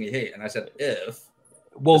started giving me hate, and I said if.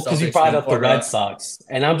 Well, because you brought up the Red Sox,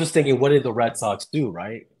 and I'm just thinking, what did the Red Sox do?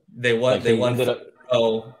 Right? They won. They won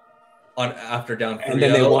after down 3-0, and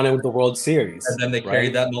then they won it with the World Series, and then they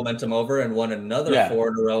carried that momentum over and won another 4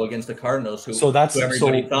 in a row against the Cardinals, who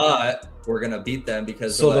everybody thought were going to beat them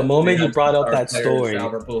because. So the moment you brought up that story,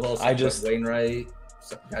 I just Wainwright,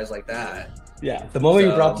 guys like that. Yeah, the moment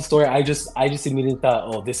you brought up the story, I just immediately thought,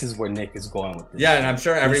 oh, this is where Nick is going with this. Yeah, and I'm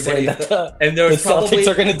sure everybody and there was the Celtics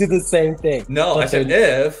are going to do the same thing. No, I said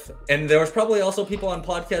if, and there was probably also people on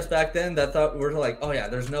podcasts back then that thought were like, oh yeah,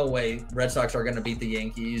 there's no way Red Sox are going to beat the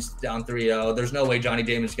Yankees down 3-0. There's no way Johnny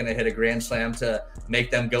Damon is going to hit a grand slam to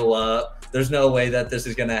make them go up. There's no way that this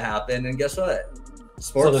is going to happen. And guess what?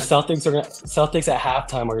 So the Celtics at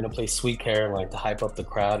halftime are going to play Sweet Caroline to hype up the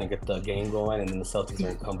crowd and get the game going, and then the Celtics are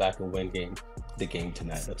going to come back and win the game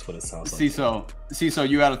tonight. That's what it sounds like. So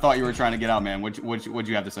you had a thought you were trying to get out, man. What'd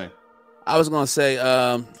you have to say? I was going to say,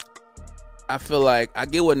 I feel like I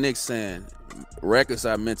get what Nick's saying. Records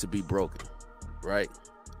are meant to be broken, right?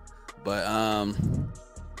 But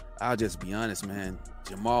I'll just be honest, man.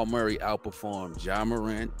 Jamal Murray outperformed Ja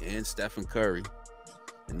Morant and Stephen Curry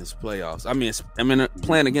in this playoffs. I mean,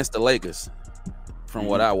 playing against the Lakers. From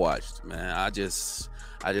what I watched, man, I just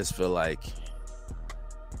feel like.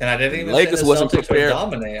 And I didn't even Lakers say the wasn't Celtics prepared. would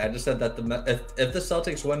dominate. I just said that if the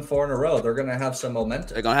Celtics win 4 in a row, they're gonna have some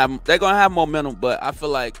momentum. They're gonna have momentum, but I feel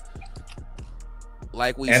like we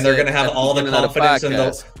and said, they're gonna have all the confidence in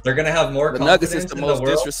they're gonna have more. The confidence Nuggets is the in most the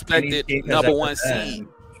world disrespected number 1 seed.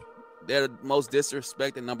 They're the most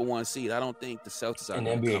disrespected number 1 seed. I don't think the Celtics are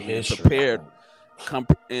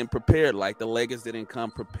prepared like the Lakers didn't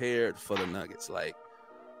come prepared for the Nuggets. Like,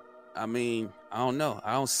 I mean, I don't know.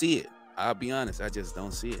 I don't see it. I'll be honest. I just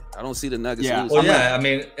don't see it. I don't see the Nuggets losing. Well, I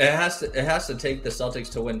mean, it has to take the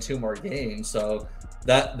Celtics to win 2 more games. So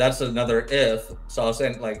that's another if. So I was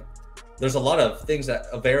saying, like, there's a lot of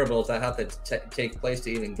variables that have to take place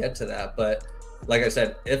to even get to that. But like I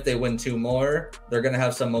said, if they win 2 more, they're going to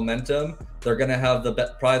have some momentum. They're going to have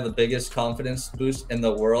probably the biggest confidence boost in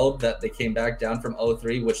the world that they came back down from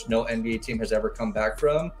 0-3, which no NBA team has ever come back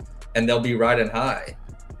from, and they'll be riding high.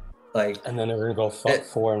 Like, and then they're gonna go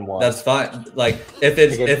 4-1. That's fine. Like, if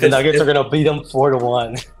the Nuggets are gonna beat them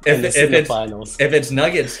 4-1 in the finals. If it's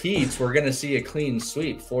Nuggets Heat, we're gonna see a clean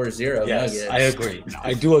sweep 4-0. Yes, Nuggets. I agree.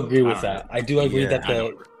 I do agree with that. I do agree that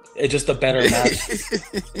it's just a better match.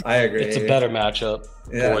 I agree. It's a better matchup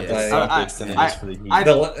for the Celtics than it is for the Heat.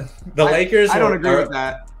 The Lakers. I don't agree with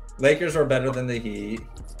that. Lakers are better than the Heat.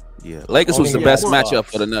 Yeah, Lakers was the best matchup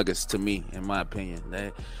for the Nuggets to me, in my opinion.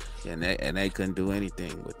 They couldn't do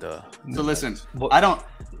anything with the. So listen, I don't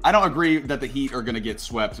agree that the Heat are going to get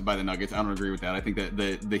swept by the Nuggets. I don't agree with that. I think that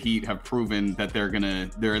the Heat have proven that they're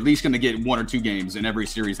at least going to get 1 or 2 games in every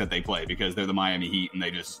series that they play because they're the Miami Heat and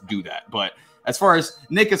they just do that. But as far as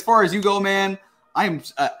Nick, as far as you go, man, I'm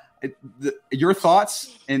your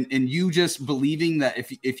thoughts and you just believing that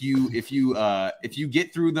if you get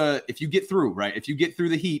through the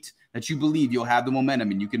Heat, that you believe you'll have the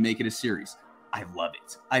momentum and you can make it a series. I love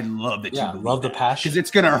it. I love that you believe love the passion because it's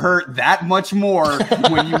gonna hurt that much more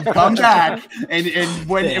when you come back and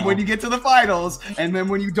when you get to the finals, and then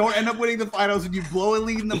when you don't end up winning the finals and you blow a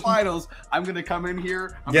lead in the finals. I'm gonna come in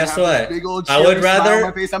here. Guess what? Big old I would rather. On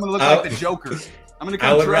my face. I'm gonna look like the Joker. I'm gonna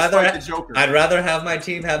come dressed like the Joker. I'd rather have my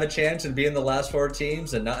team have a chance and be in the last 4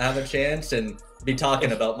 teams and not have a chance and be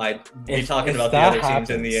talking about the other teams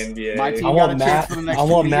in the NBA. I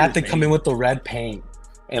want Matt to come in with the red paint.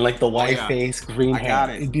 And like the white face, green hair.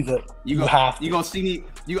 It'd be you gonna see me.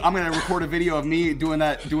 I'm gonna record a video of me doing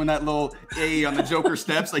that little A on the Joker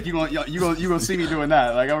steps. Like you gonna see me doing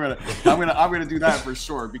that. Like I'm gonna do that for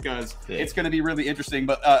sure because it's gonna be really interesting.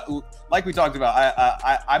 But like we talked about,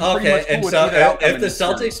 I'm pretty much cool with either outcome.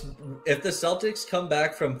 if the Celtics come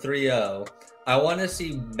back from 3-0, I want to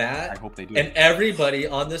see Matt I hope they do. and everybody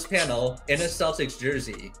on this panel in a Celtics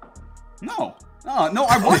jersey. No, I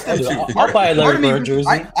want them to. I'll buy a Larry Bird jersey.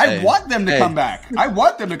 I want them to come back. I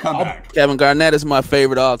want them to come back. Kevin Garnett is my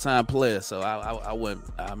favorite all-time player, so I wouldn't.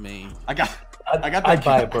 I mean, I got I'd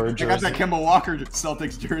buy a Bird jersey. I got that Kemba Walker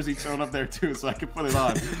Celtics jersey shown up there too, so I can put it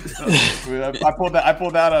on. I pulled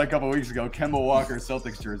that out a couple weeks ago. Kemba Walker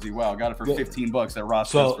Celtics jersey. Wow, got it for $15 at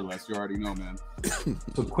Ross for less. You already know, man.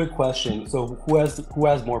 So, quick question. So, who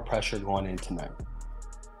has more pressure going in tonight?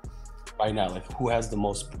 Right now, like who has the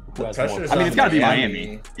most? Who has more? I mean, it's got to be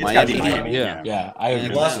Miami. It's got to be Miami. Yeah. I agree.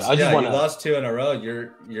 You lost 2 in a row.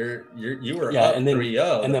 You were up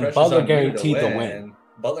 3-0. And then Butler guaranteed the win.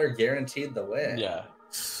 Butler guaranteed the win. Yeah.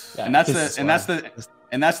 And that's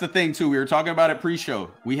the thing too. We were talking about it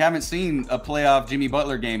pre-show. We haven't seen a playoff Jimmy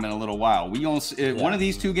Butler game in a little while. We gonna one of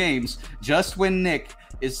these 2 games. Just when Nick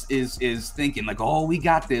is thinking like, oh, we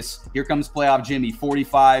got this. Here comes playoff Jimmy,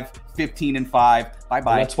 45, 15 and 5. Bye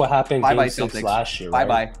bye. That's what happened. Bye bye Celtics Celtics last year. Bye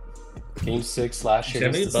right? bye. Game 6 last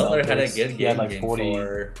year. Jimmy Butler had a good game. He had like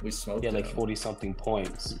 40. We smoked. He had like 40 something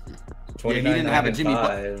points. 29, he didn't have a Jimmy.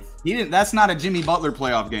 He didn't. That's not a Jimmy Butler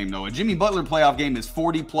playoff game though. A Jimmy Butler playoff game is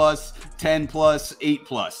 40 plus, 10 plus, 8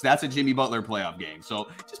 plus. That's a Jimmy Butler playoff game. So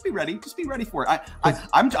just be ready. Just be ready for it.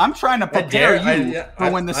 I'm trying to prepare you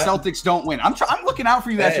for when the Celtics don't win. I'm looking out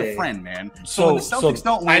for you as your friend, man. So when the Celtics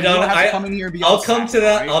don't win, you don't have to come in here and be. I'll come to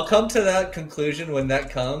that. Right? I'll come to that conclusion when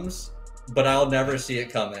that comes, but I'll never see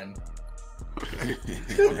it coming.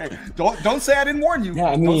 Okay. Don't say I didn't warn you. Yeah,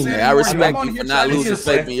 I mean, I respect you for not losing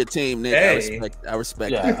faith in your team, Nick. I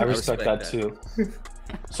respect that too.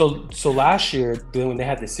 So last year, when they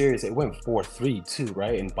had the series, it went 4-3 too,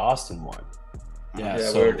 right? And Boston won. Yeah,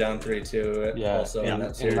 so we were down 3-2. Yeah, also in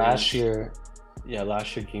that series. And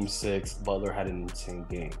last year, Game 6, Butler had an insane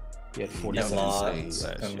game. He had 47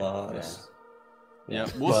 and lost. Yeah,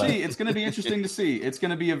 we'll see. It's going to be interesting to see. It's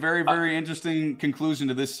going to be a very, very interesting conclusion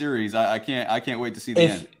to this series. I can't wait to see the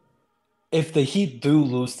end. If the Heat do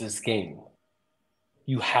lose this game,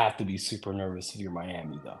 you have to be super nervous if you're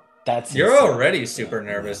Miami, though. You're already super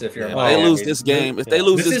nervous if you're Miami. They lose this game. If they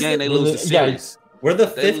lose this game, they lose the series. We're the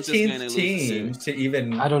 15th team to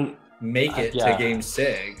even make it to Game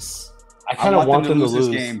 6. I kind of want them to lose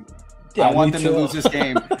this game. I want them to lose this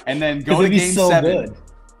game and then go to Game 7.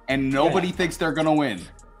 And nobody thinks they're going to win.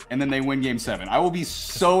 And then they win Game 7. I will be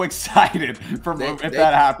so excited if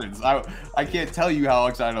that happens. I can't tell you how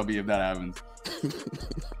excited I'll be if that happens.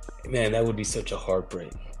 Man, that would be such a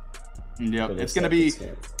heartbreak. Yep, it's going to be...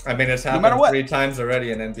 I mean, it's happened 3 times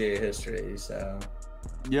already in NBA history, so...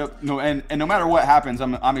 Yep. No, and no matter what happens,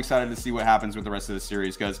 I'm excited to see what happens with the rest of the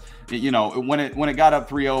series because when it got up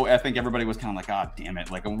 3-0, I think everybody was kind of like, ah, damn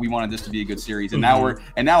it, like we wanted this to be a good series, and now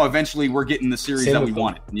eventually we're getting the series that we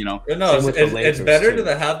wanted. No, it's better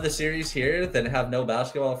to have the series here than have no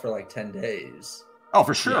basketball for like 10 days. Oh,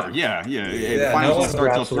 for sure. Yeah. The finals don't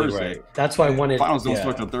start till Thursday. Right. That's why I wanted finals don't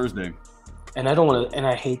start till Thursday. And I don't want to. And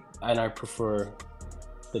I prefer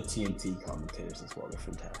the TNT commentators as well. They're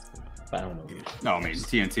fantastic. I don't know. No, I mean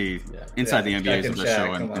TNT inside the NBA is the best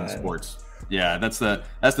show in sports. Yeah, that's the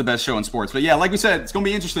best show in sports. But yeah, like we said, it's gonna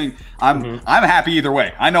be interesting. I'm happy either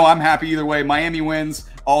way. I know I'm happy either way. Miami wins,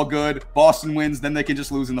 all good. Boston wins, then they can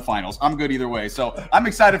just lose in the finals. I'm good either way. So I'm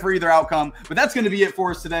excited for either outcome. But that's going to be it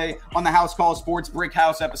for us today on the House Call Sports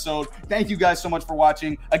BrickHouse episode. Thank you guys so much for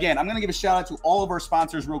watching. Again, I'm going to give a shout out to all of our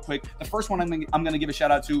sponsors real quick. The first one I'm going to give a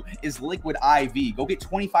shout out to is Liquid IV. Go get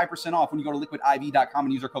 25% off when you go to liquidiv.com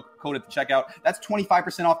and use our code at the checkout. That's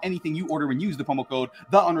 25% off anything you order and use the promo code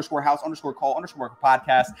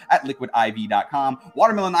 _house_call_podcast at liquidiv.com.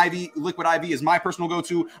 Watermelon IV, Liquid IV is my personal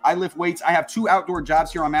go-to. I lift weights. I have 2 outdoor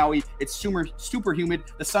jobs here on Maui. It's super humid.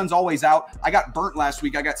 The sun's always out. I got burnt last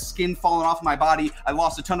week. I got skin falling off my body. I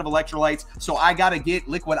lost a ton of electrolytes. So I got to get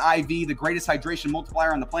Liquid IV, the greatest hydration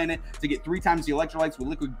multiplier on the planet, to get 3 times the electrolytes with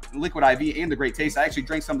Liquid IV and the great taste. I actually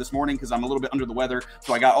drank some this morning because I'm a little bit under the weather.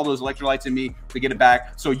 So I got all those electrolytes in me to get it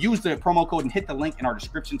back. So use the promo code and hit the link in our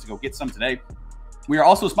description to go get some today. We are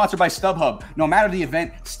also sponsored by StubHub. No matter the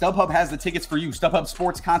event, StubHub has the tickets for you. StubHub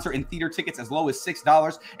sports, concert, and theater tickets as low as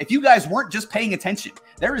 $6. If you guys weren't just paying attention,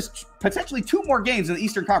 there is potentially 2 more games in the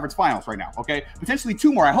Eastern Conference Finals right now, okay? Potentially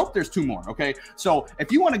 2 more. I hope there's 2 more, okay? So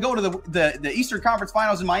if you want to go to the Eastern Conference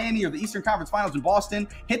Finals in Miami or the Eastern Conference Finals in Boston,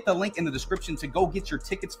 hit the link in the description to go get your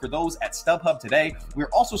tickets for those at StubHub today.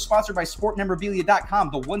 We're also sponsored by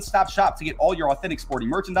SportMemorabilia.com, the one-stop shop to get all your authentic sporting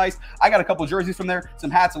merchandise. I got a couple jerseys from there,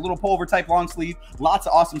 some hats, a little pullover type long sleeve, Lots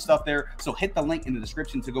of awesome stuff there. So hit the link in the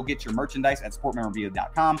description to go get your merchandise at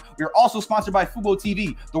sportmemorabilia.com. We are also sponsored by Fubo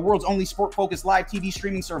TV, the world's only sport-focused live TV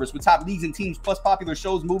streaming service with top leagues and teams, plus popular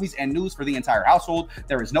shows, movies, and news for the entire household.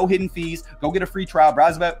 There is no hidden fees. Go get a free trial.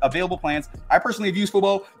 Browse available plans. I personally have used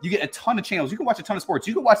Fubo. You get a ton of channels. You can watch a ton of sports.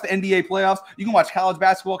 You can watch the NBA playoffs. You can watch college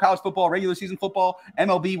basketball, college football, regular season football,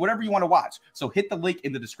 MLB, whatever you want to watch. So hit the link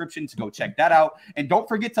in the description to go check that out. And don't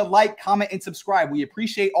forget to like, comment, and subscribe. We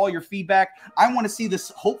appreciate all your feedback. I want to see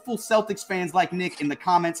this hopeful Celtics fans like Nick in the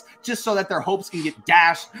comments, just so that their hopes can get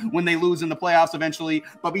dashed when they lose in the playoffs eventually.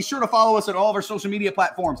 But be sure to follow us at all of our social media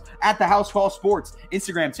platforms at the House Call Sports,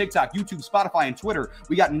 Instagram, TikTok, YouTube, Spotify, and Twitter.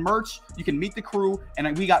 We got merch. You can meet the crew,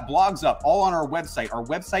 and we got blogs up all on our website. Our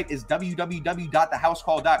website is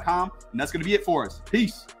www.thehousecall.com, and that's going to be it for us.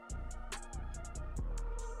 Peace.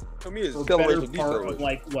 To me, it's better part of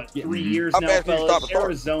like what 3 years now, fellas.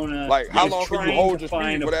 Arizona, like how long can you hold your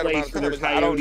speed for that amount of time?